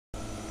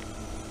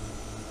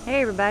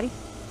Hey everybody,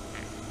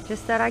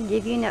 just thought I'd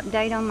give you an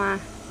update on my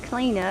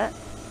cleanup.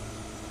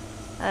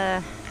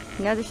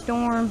 Another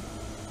storm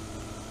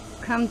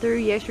come through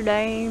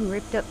yesterday and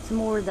ripped up some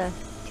more of the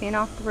tin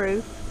off the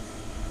roof.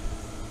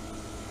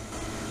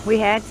 We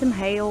had some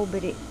hail,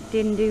 but it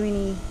didn't do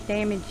any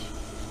damage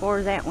as far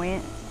as that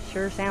went.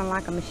 Sure sounded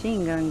like a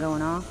machine gun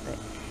going off, but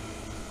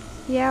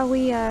yeah,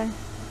 we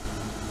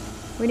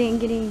didn't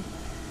get any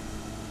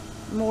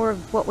more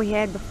of what we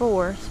had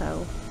before,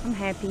 so I'm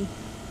happy.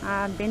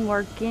 I've been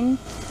working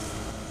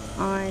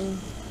on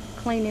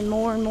cleaning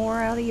more and more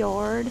out of the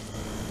yard.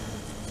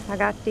 I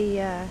got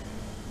the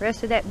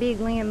rest of that big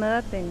limb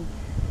up and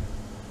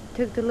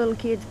took the little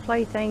kid's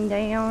plaything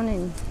down,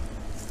 and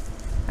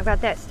I've got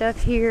that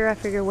stuff here. I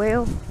figure,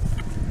 well,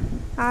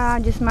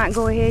 I just might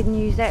go ahead and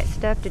use that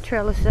stuff to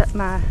trellis up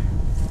my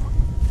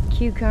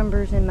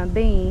cucumbers and my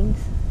beans,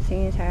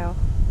 seeing as how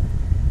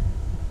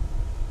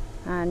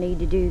I need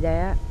to do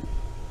that.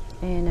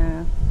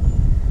 And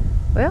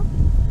well,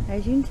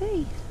 as you can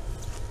see,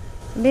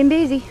 I've been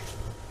busy.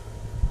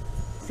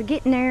 So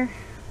getting there.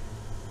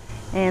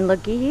 And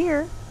looky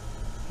here,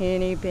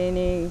 Henny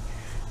Penny,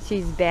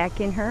 she's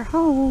back in her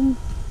home.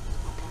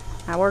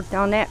 I worked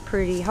on that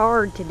pretty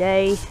hard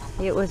today.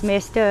 It was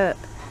messed up.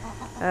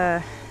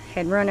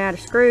 Had run out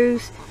of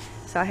screws,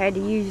 so I had to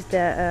use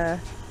the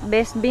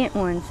best bent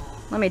ones.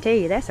 Let me tell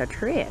you, that's a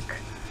trick.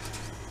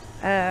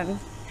 Her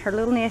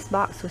little nest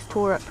box was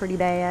tore up pretty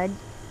bad,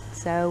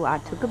 so I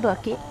took a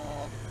bucket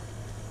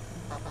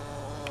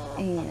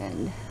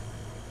and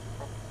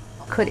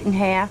cut it in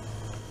half,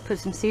 put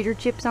some cedar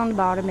chips on the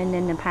bottom and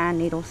then the pine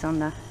needles on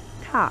the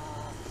top,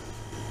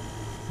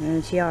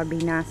 and she ought to be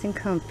nice and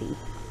comfy.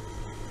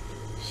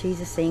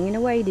 She's a singing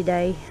away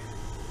today,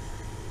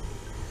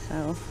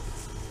 so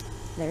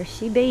there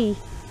she be.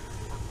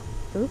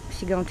 Oops,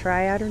 she gonna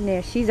try out her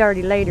nest. She's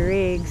already laid her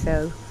egg,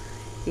 so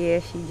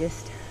yeah, she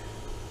just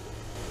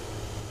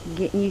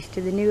getting used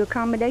to the new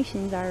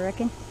accommodations, I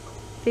reckon.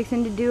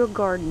 Fixing to do a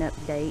garden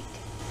update.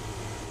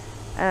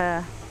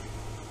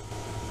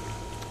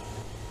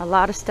 A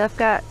lot of stuff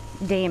got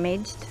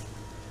damaged.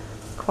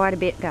 Quite a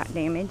bit got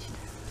damaged.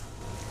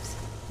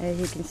 As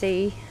you can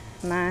see,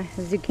 my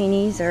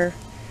zucchinis are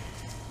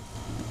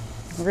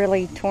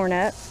really torn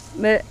up,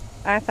 but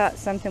I thought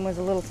something was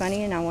a little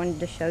funny and I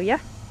wanted to show you.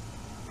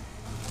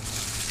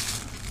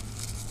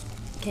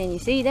 Can you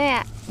see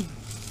that?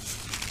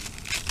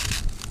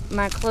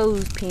 My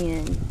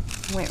clothespin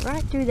went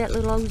right through that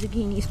little old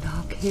zucchini's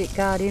pocket. It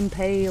got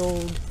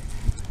impaled.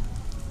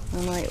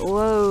 I'm like,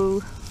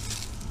 whoa.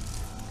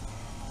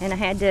 And I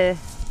had to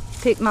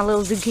pick my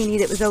little zucchini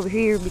that was over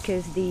here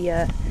because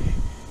the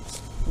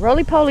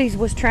roly-polies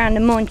was trying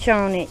to munch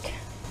on it.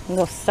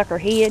 Little sucker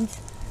heads.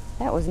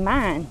 That was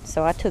mine,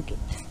 so I took it.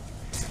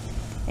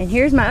 And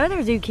here's my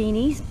other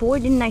zucchinis.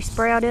 Boy, didn't they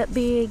sprout up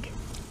big.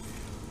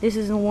 This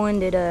is the one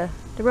that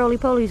the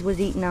roly-polies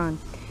was eating on.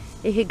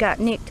 It had got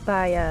nicked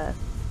by a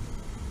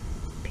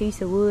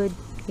piece of wood,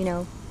 you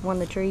know, one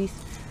of the trees,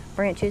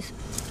 branches.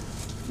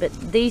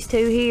 But these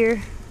two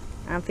here,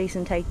 I'm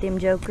fixing to take them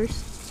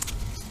jokers.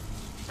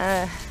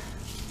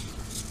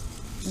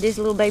 This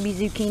little baby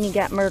zucchini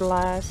got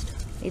myrtleized.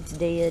 It's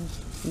dead.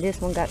 This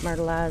one got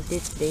myrtleized.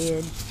 It's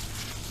dead.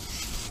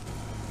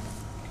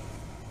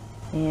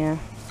 Yeah.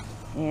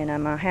 And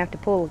I'm going to have to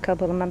pull a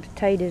couple of my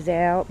potatoes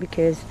out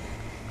because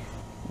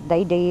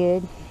they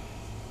dead.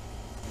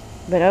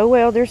 But oh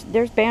well, there's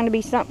bound to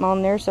be something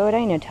on there, so it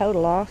ain't a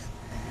total loss.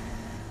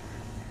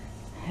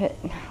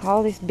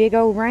 All this big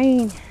old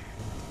rain,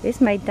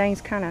 it's made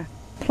things kind of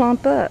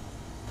plump up.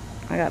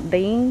 I got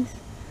beans,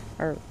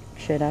 or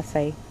should I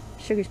say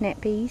sugar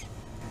snap peas.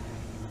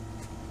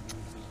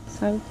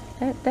 So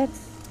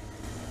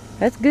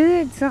that's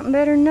good. Something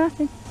better than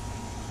nothing.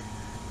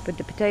 But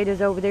the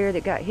potatoes over there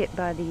that got hit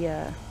by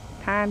the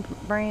pine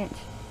branch,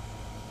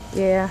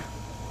 yeah,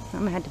 I'm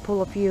gonna have to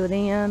pull a few of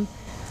them.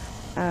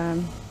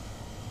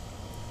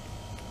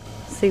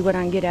 See what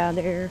I can get out of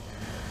there.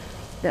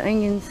 The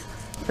onions,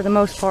 for the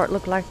most part,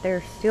 look like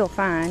they're still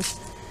fine.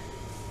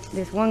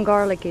 This one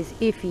garlic is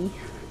iffy.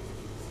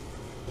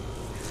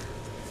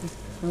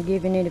 I'm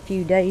giving it a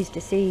few days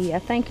to see. I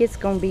think it's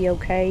gonna be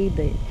okay,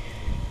 but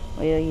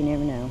well, you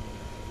never know.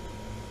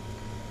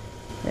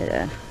 But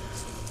I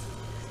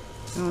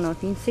don't know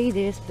if you can see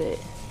this, but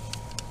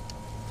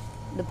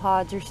the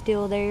pods are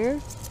still there.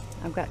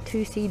 I've got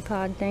 2 seed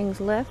pod things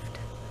left,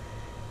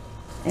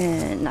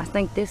 and I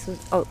think this was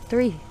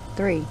three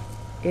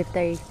if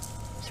they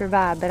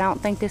survive, but I don't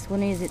think this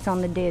one is. It's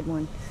on the dead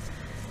one,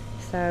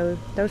 so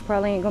those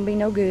probably ain't gonna be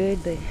no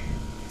good, but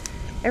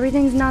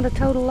everything's not a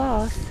total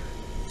loss,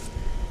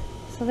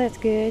 so that's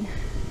good.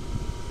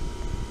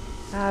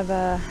 I've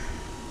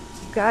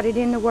got it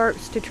in the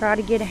works to try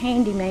to get a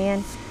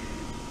handyman.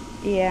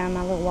 Yeah,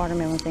 my little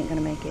watermelons ain't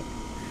gonna make it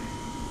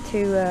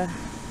to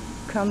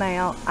come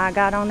out. I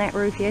got on that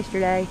roof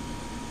yesterday.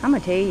 I'm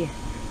gonna tell you,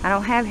 I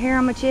don't have hair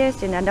on my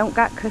chest and I don't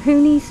got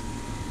kahunas,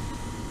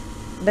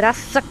 but I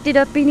sucked it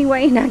up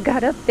anyway and I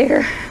got up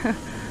there.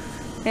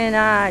 And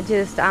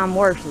I'm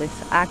worthless.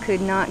 I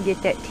could not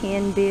get that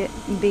 10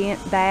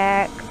 bent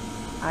back.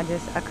 I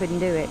couldn't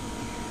do it.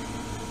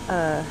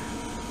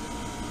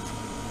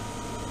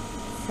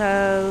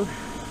 So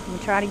I'm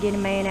gonna try to get a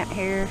man out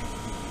here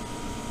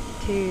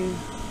to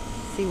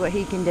see what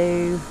he can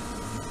do,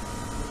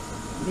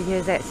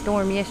 because that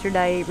storm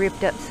yesterday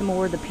ripped up some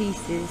more of the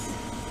pieces.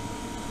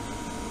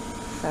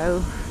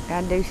 So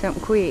gotta do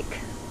something quick.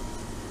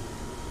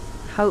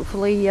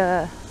 Hopefully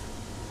the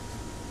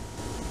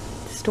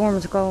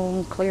storm's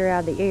gonna clear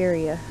out of the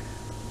area.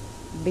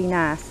 Be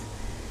nice.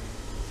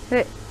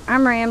 But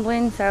I'm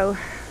rambling, so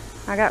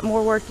I got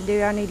more work to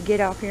do. I need to get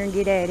off here and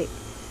get at it.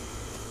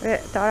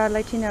 But thought I'd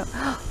let you know.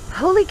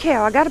 Holy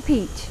cow, I got a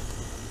peach.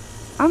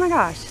 Oh my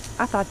gosh,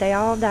 I thought they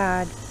all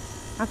died.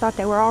 I thought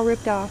they were all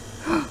ripped off.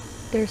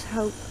 There's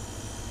hope.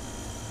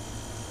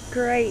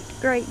 Great,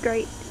 great,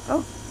 great.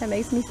 Oh, that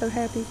makes me so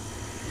happy.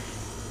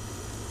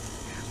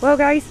 Well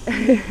guys,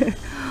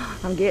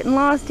 I'm getting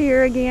lost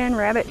here again.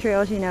 Rabbit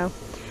trails, you know.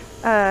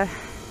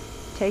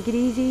 Take it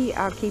easy.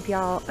 I'll keep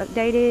y'all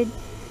updated.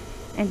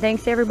 And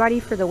thanks to everybody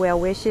for the well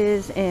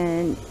wishes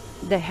and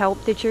the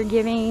help that you're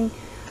giving.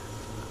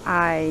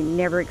 I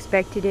never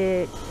expected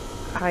it.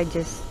 I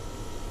just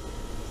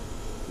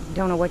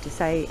don't know what to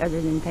say other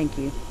than thank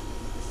you.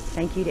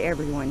 Thank you to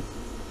everyone.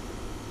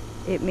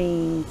 It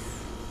means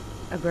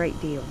a great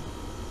deal.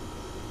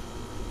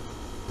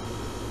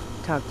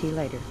 Talk to you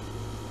later.